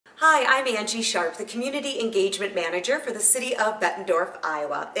Hi, I'm Angie Sharp, the Community Engagement Manager for the City of Bettendorf,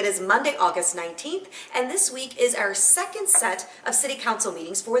 Iowa. It is Monday, August 19th, and this week is our second set of City Council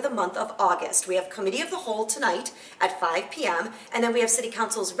meetings for the month of August. We have Committee of the Whole tonight at 5 p.m., and then we have City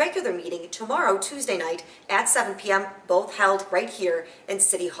Council's regular meeting tomorrow, Tuesday night at 7 p.m., both held right here in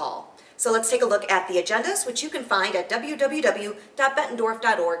City Hall. So let's take a look at the agendas, which you can find at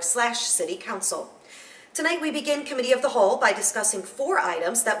www.bettendorf.org/citycouncil. Tonight we begin Committee of the Whole by discussing 4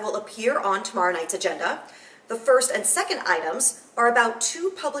 items that will appear on tomorrow night's agenda. The first and second items are about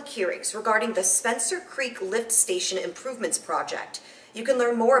 2 public hearings regarding the Spencer Creek Lift Station Improvements Project. You can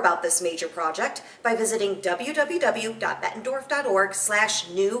learn more about this major project by visiting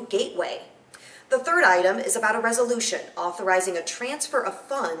www.bettendorf.org/newgateway. The third item is about a resolution authorizing a transfer of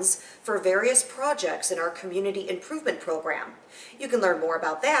funds for various projects in our community improvement program. You can learn more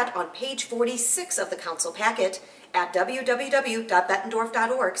about that on page 46 of the council packet at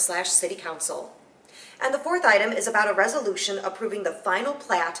www.bettendorf.org/citycouncil. And the fourth item is about a resolution approving the final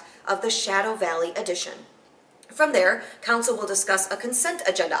plat of the Shadow Valley addition. From there, council will discuss a consent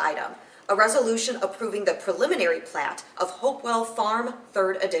agenda item, a resolution approving the preliminary plat of Hopewell Farm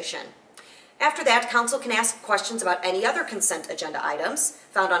 3rd Edition. After that, council can ask questions about any other consent agenda items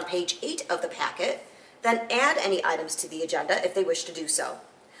found on page 8 of the packet, then add any items to the agenda if they wish to do so.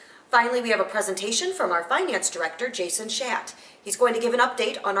 Finally, we have a presentation from our Finance Director, Jason Schatt. He's going to give an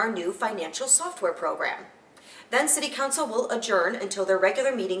update on our new financial software program. Then City Council will adjourn until their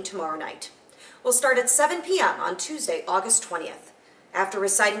regular meeting tomorrow night. We'll start at 7 p.m. on Tuesday, August 20th. After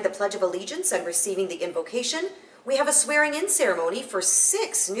reciting the Pledge of Allegiance and receiving the invocation, we have a swearing-in ceremony for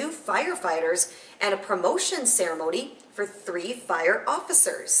 6 new firefighters and a promotion ceremony for 3 fire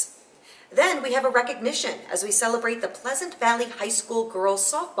officers. Then we have a recognition as we celebrate the Pleasant Valley High School girls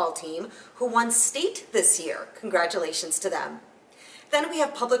softball team who won state this year. Congratulations to them. Then we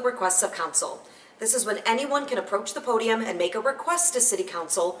have public requests of council. This is when anyone can approach the podium and make a request to City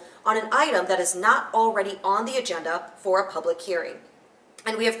Council on an item that is not already on the agenda for a public hearing.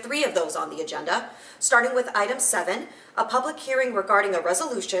 And we have 3 of those on the agenda, starting with item 7, a public hearing regarding a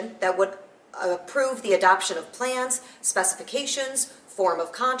resolution that would approve the adoption of plans, specifications, form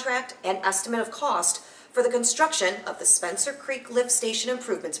of contract, and estimate of cost for the construction of the Spencer Creek Lift Station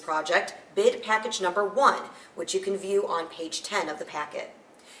Improvements Project, bid package number 1, which you can view on page 10 of the packet.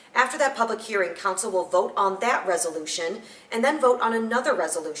 After that public hearing, council will vote on that resolution and then vote on another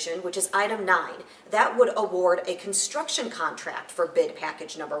resolution, which is item 9, that would award a construction contract for bid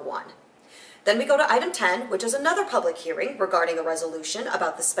package number 1. Then we go to item 10, which is another public hearing regarding a resolution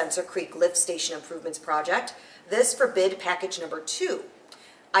about the Spencer Creek Lift Station Improvements Project, this for bid package number 2.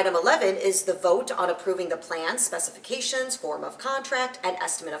 Item 11 is the vote on approving the plan, specifications, form of contract, and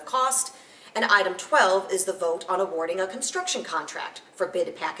estimate of cost. And item 12 is the vote on awarding a construction contract for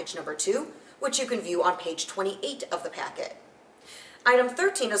bid package number 2, which you can view on page 28 of the packet. Item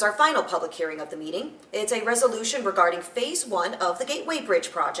 13 is our final public hearing of the meeting. It's a resolution regarding phase 1 of the Gateway Bridge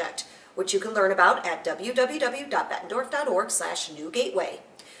project, which you can learn about at www.bettendorf.org/newgateway.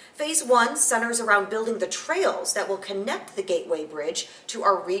 Phase 1 centers around building the trails that will connect the Gateway Bridge to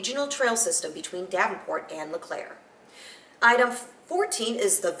our regional trail system between Davenport and LeClaire. Item 14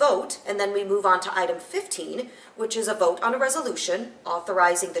 is the vote, and then we move on to item 15, which is a vote on a resolution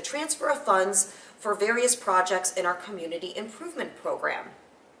authorizing the transfer of funds for various projects in our community improvement program.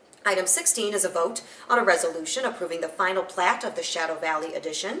 Item 16 is a vote on a resolution approving the final plat of the Shadow Valley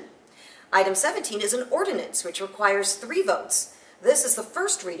addition. Item 17 is an ordinance which requires 3 votes. This is the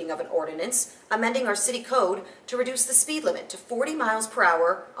first reading of an ordinance amending our city code to reduce the speed limit to 40 miles per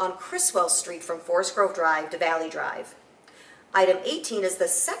hour on Criswell Street from Forest Grove Drive to Valley Drive. Item 18 is the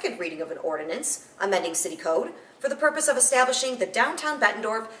second reading of an ordinance amending city code for the purpose of establishing the downtown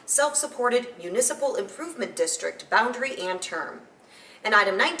Bettendorf self-supported municipal improvement district boundary and term. And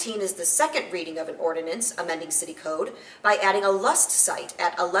item 19 is the second reading of an ordinance amending city code by adding a LUST site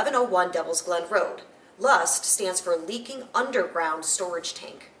at 1101 Devil's Glen Road. LUST stands for Leaking Underground Storage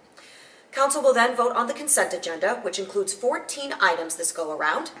Tank. Council will then vote on the consent agenda, which includes 14 items this go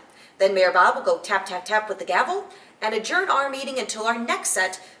around. Then Mayor Bob will go tap, tap, tap with the gavel and adjourn our meeting until our next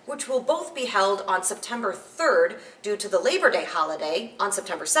set, which will both be held on September 3rd due to the Labor Day holiday on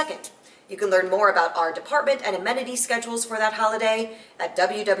September 2nd. You can learn more about our department and amenity schedules for that holiday at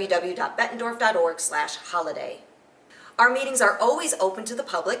www.bettendorf.org/holiday. Our meetings are always open to the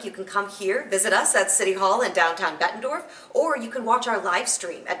public. You can come here, visit us at City Hall in downtown Bettendorf, or you can watch our live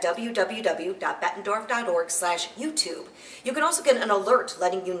stream at www.bettendorf.org/YouTube. You can also get an alert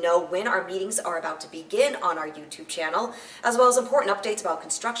letting you know when our meetings are about to begin on our YouTube channel, as well as important updates about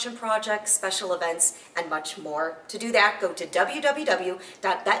construction projects, special events, and much more. To do that, go to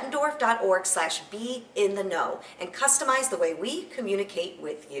www.bettendorf.org/be-in-the-know and customize the way we communicate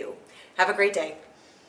with you. Have a great day.